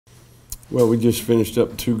Well, we just finished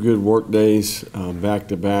up 2 good work days back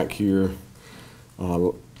to back here.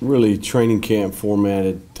 Really training camp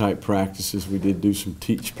formatted type practices. We did do some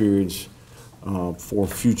teach periods for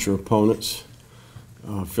future opponents.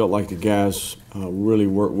 Felt like the guys really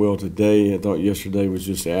worked well today. I thought yesterday was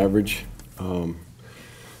just average.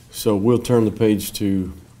 So we'll turn the page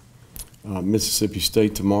to Mississippi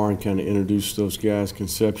State tomorrow and kind of introduce those guys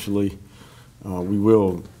conceptually. We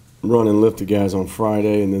will run and lift the guys on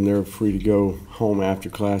Friday, and then they're free to go home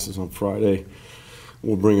after classes on Friday.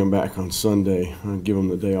 We'll bring them back on Sunday and give them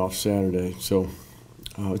the day off Saturday. So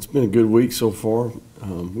it's been a good week so far.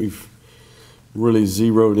 We've really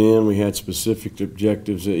zeroed in. We had specific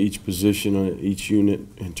objectives at each position on each unit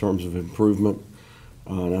in terms of improvement,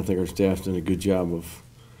 and I think our staff's done a good job of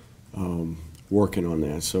working on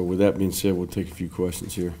that. So with that being said, we'll take a few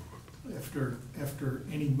questions here. After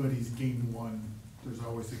anybody's game one, there's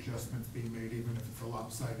always adjustments being made, even if it's a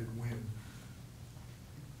lopsided win.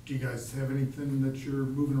 Do you guys have anything that you're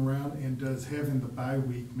moving around, and does having the bye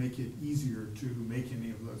week make it easier to make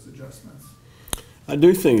any of those adjustments? I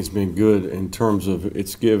do think it's been good in terms of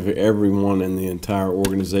it's give everyone in the entire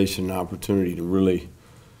organization an opportunity to really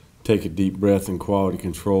take a deep breath and quality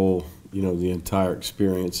control, the entire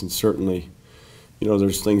experience. And certainly,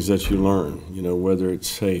 there's things that you learn, whether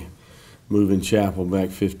it's, hey, moving Chapel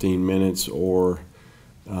back 15 minutes or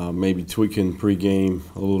maybe tweaking pregame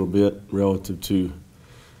a little bit relative to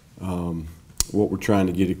what we're trying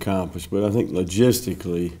to get accomplished. But I think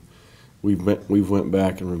logistically, we've went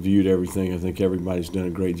back and reviewed everything. I think everybody's done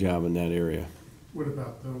a great job in that area. What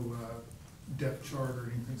about the depth chart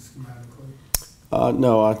or anything schematically?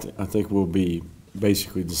 No, I think we'll be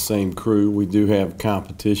basically the same crew. We do have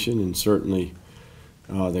competition, and certainly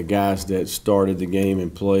the guys that started the game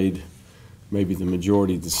and played maybe the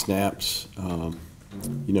majority of the snaps,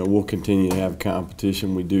 we'll continue to have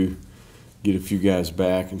competition. We do get a few guys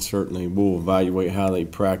back, and certainly we'll evaluate how they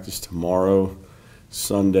practice tomorrow,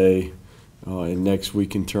 Sunday, and next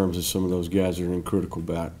week in terms of some of those guys that are in critical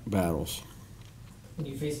battles. When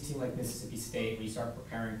you face a team like Mississippi State, when you start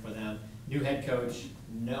preparing for them, new head coach,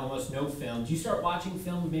 almost no film, do you start watching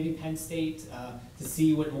film of maybe Penn State to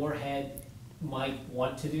see what Moorhead might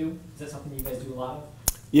want to do? Is that something you guys do a lot of?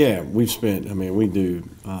 Yeah, we do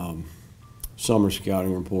summer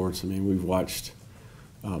scouting reports. We've watched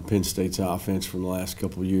Penn State's offense from the last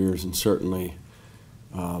couple of years, and certainly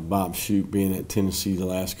Bob Shute being at Tennessee the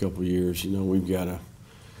last couple of years.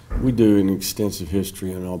 We do an extensive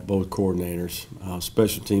history on both coordinators,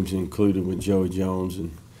 special teams included with Joey Jones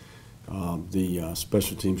and the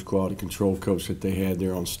special teams quality control coach that they had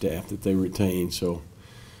there on staff that they retained. So,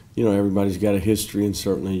 everybody's got a history, and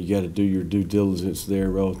certainly you got to do your due diligence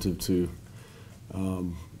there relative to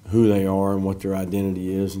who they are and what their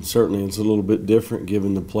identity is. And certainly it's a little bit different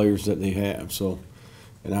given the players that they have. So,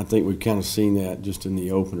 and I think we've kind of seen that just in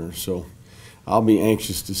the opener. So I'll be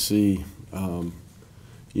anxious to see,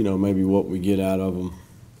 maybe what we get out of them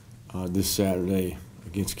this Saturday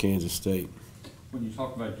against Kansas State. When you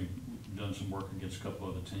talk about you've done some work against a couple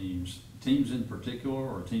other teams in particular,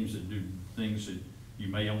 or teams that do things that you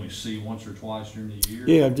may only see once or twice during the year?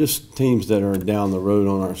 Yeah, just teams that are down the road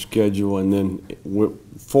on our schedule, and then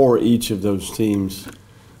for each of those teams,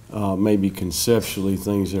 maybe conceptually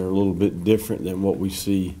things that are a little bit different than what we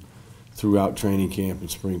see throughout training camp and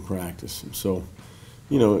spring practice. And so,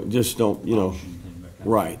 just don't,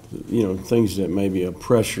 right, things that maybe a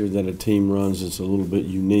pressure that a team runs that's a little bit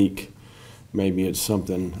unique. Maybe it's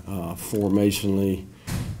something formationally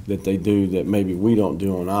that they do that maybe we don't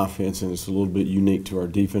do on offense, and it's a little bit unique to our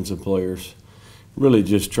defensive players. Really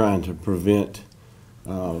just trying to prevent,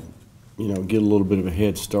 get a little bit of a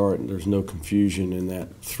head start, and there's no confusion in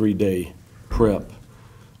that 3-day prep.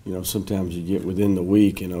 Sometimes you get within the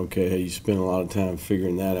week and, okay, you spend a lot of time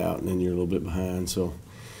figuring that out, and then you're a little bit behind. So,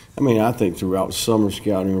 I think throughout summer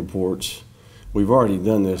scouting reports, we've already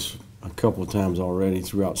done this a couple of times already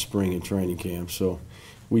throughout spring and training camp. So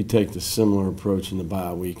we take the similar approach in the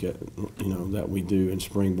bye week, that we do in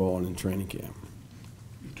spring ball and in training camp.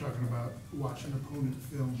 You're talking about watching opponent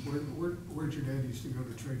film. Where'd your dad used to go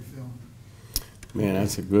to trade film? Man,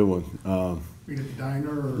 that's a good one. At the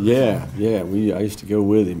diner? Or yeah. I used to go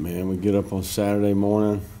with him, man. We'd get up on Saturday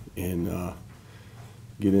morning and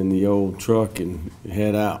get in the old truck and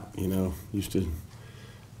head out. I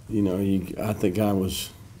think I was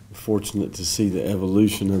fortunate to see the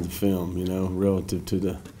evolution of the film, relative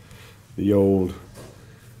to the old,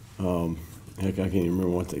 heck, I can't even remember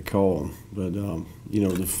what they call them, but,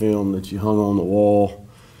 the film that you hung on the wall,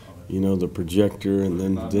 the projector, and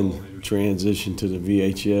then transition to the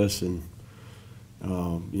VHS and,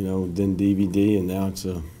 then DVD, and now it's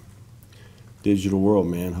digital world,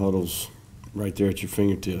 man. Huddle's right there at your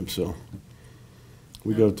fingertips. So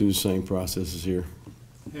we go through the same processes here.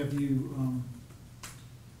 Have you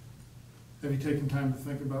taken time to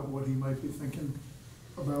think about what he might be thinking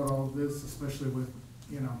about all of this, especially with,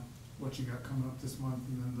 what you got coming up this month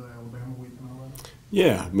and then the Alabama week and all that?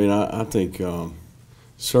 Yeah, I mean, I think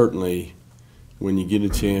certainly when you get a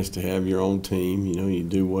chance to have your own team, you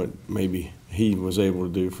do what maybe he was able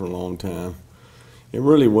to do for a long time. And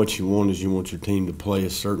really what you want is you want your team to play a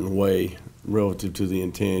certain way relative to the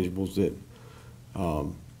intangibles that,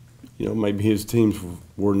 maybe his teams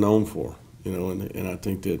were known for, and I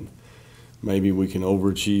think that maybe we can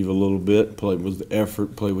overachieve a little bit, play with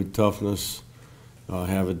effort, play with toughness,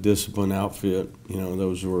 have a disciplined outfit.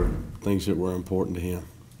 Those were things that were important to him.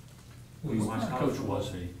 What kind of coach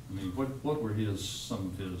was he? I mean, what were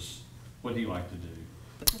what he liked to do?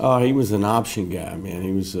 He was an option guy, man.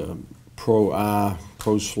 He was a pro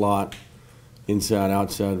slot, inside,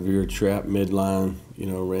 outside, veer, trap, midline.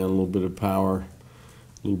 Ran a little bit of power,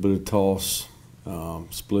 a little bit of toss,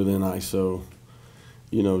 split in ISO.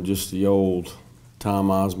 Just the old Tom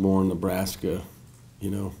Osborne, Nebraska,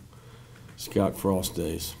 Scott Frost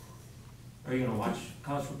days. Are you going to watch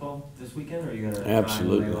college football this weekend, or are you going to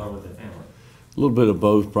Absolutely. try and lay along with the family? A little bit of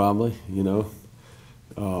both, probably.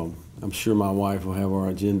 I'm sure my wife will have our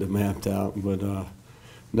agenda mapped out, but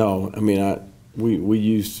no. I mean, we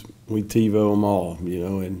TiVo them all,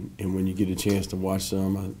 and when you get a chance to watch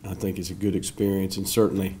some, I think it's a good experience, and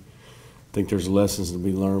certainly I think there's lessons to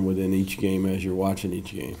be learned within each game as you're watching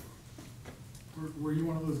each game. Were you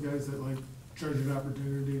one of those guys that treasured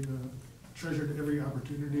every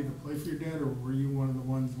opportunity to play for your dad, or were you one of the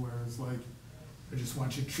ones where it's like, I just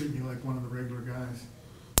want you to treat me like one of the regular guys?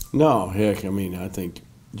 No, heck, I mean, I think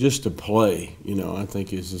just to play, I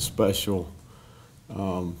think is a special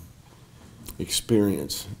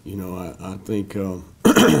experience. I think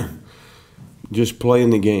just playing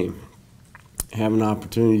the game, having an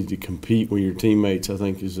opportunity to compete with your teammates, I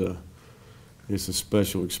think is a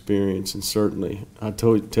special experience. And certainly, I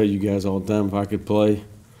tell you guys all the time, if I could play,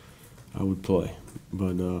 I would play.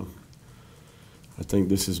 But I think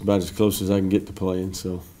this is about as close as I can get to playing.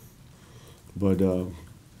 So, but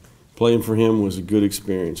playing for him was a good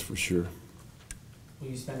experience for sure. Will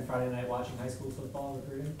you spend Friday night watching high school football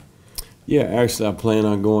recruiting? Yeah, actually, I plan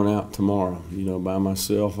on going out tomorrow. By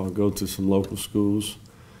myself. I'll go to some local schools.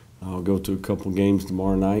 I'll go to a couple games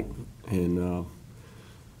tomorrow night, and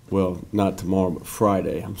well, not tomorrow, but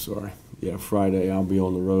Friday. I'm sorry. Yeah, Friday I'll be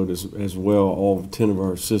on the road as well. All 10 of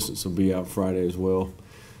our assistants will be out Friday as well.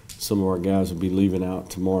 Some of our guys will be leaving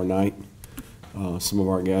out tomorrow night. Some of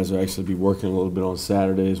our guys will actually be working a little bit on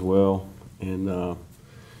Saturday as well. And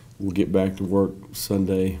we'll get back to work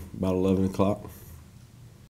Sunday about 11 o'clock.